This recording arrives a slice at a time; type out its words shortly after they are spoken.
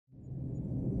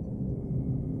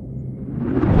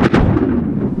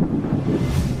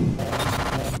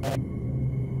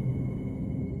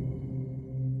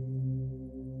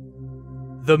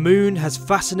The moon has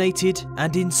fascinated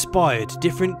and inspired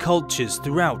different cultures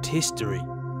throughout history.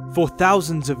 For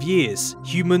thousands of years,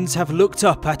 humans have looked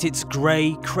up at its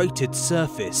grey, cratered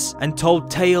surface and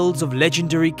told tales of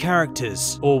legendary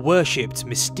characters or worshipped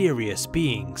mysterious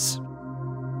beings.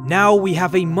 Now we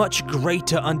have a much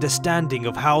greater understanding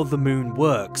of how the moon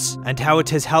works and how it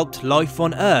has helped life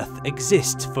on Earth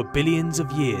exist for billions of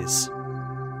years.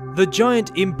 The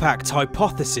giant impact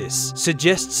hypothesis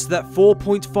suggests that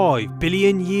 4.5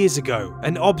 billion years ago,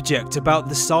 an object about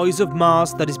the size of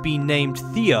Mars that has been named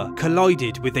Theia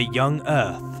collided with a young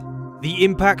Earth. The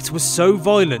impact was so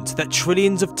violent that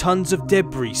trillions of tons of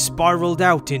debris spiraled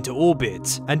out into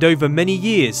orbit and over many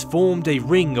years formed a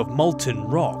ring of molten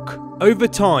rock. Over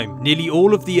time, nearly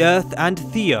all of the Earth and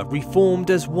Theia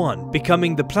reformed as one,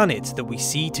 becoming the planet that we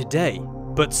see today.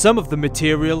 But some of the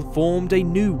material formed a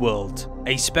new world,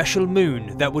 a special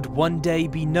moon that would one day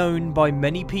be known by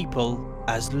many people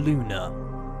as Lunar.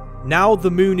 Now the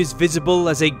moon is visible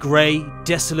as a grey,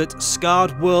 desolate,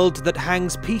 scarred world that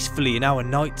hangs peacefully in our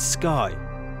night sky.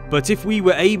 But if we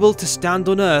were able to stand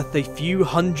on Earth a few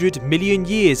 100 million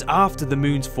years after the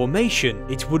moon's formation,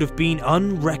 it would have been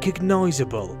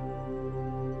unrecognisable.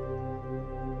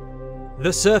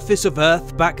 The surface of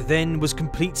Earth back then was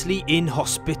completely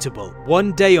inhospitable.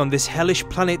 One day on this hellish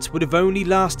planet would have only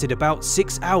lasted about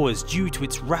 6 hours due to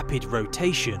its rapid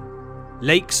rotation.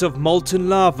 Lakes of molten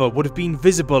lava would have been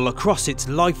visible across its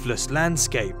lifeless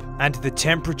landscape, and the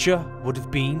temperature would have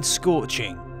been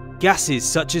scorching. Gases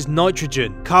such as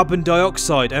nitrogen, carbon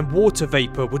dioxide and water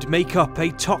vapor would make up a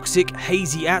toxic,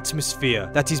 hazy atmosphere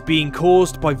that is being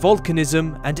caused by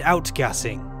volcanism and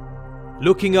outgassing.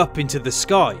 Looking up into the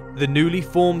sky, the newly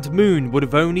formed moon would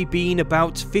have only been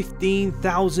about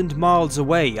 15,000 miles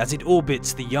away as it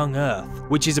orbits the young Earth,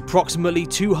 which is approximately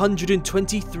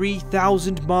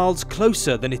 223,000 miles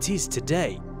closer than it is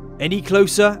today. Any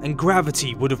closer and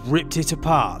gravity would have ripped it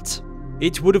apart.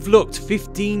 It would have looked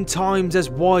 15 times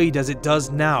as wide as it does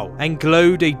now and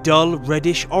glowed a dull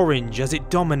reddish orange as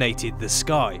it dominated the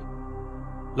sky.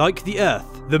 Like the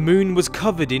Earth, the moon was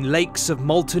covered in lakes of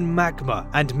molten magma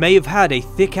and may have had a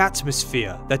thick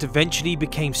atmosphere that eventually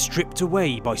became stripped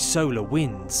away by solar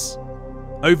winds.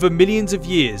 Over millions of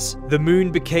years, the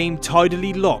moon became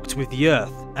tidally locked with the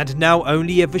Earth and now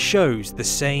only ever shows the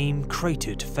same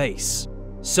cratered face.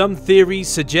 Some theories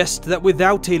suggest that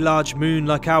without a large moon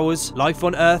like ours, life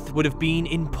on Earth would have been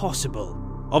impossible.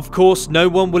 Of course, no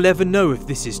one will ever know if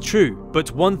this is true,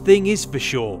 but one thing is for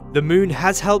sure, the moon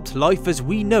has helped life as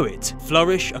we know it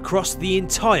flourish across the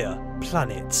entire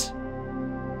planet.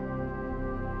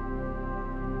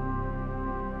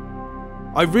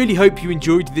 I really hope you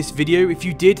enjoyed this video. If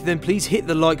you did, then please hit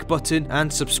the like button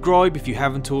and subscribe if you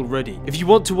haven't already. If you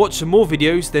want to watch some more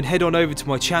videos, then head on over to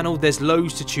my channel, there's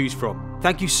loads to choose from.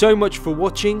 Thank you so much for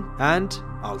watching, and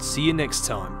I'll see you next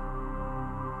time.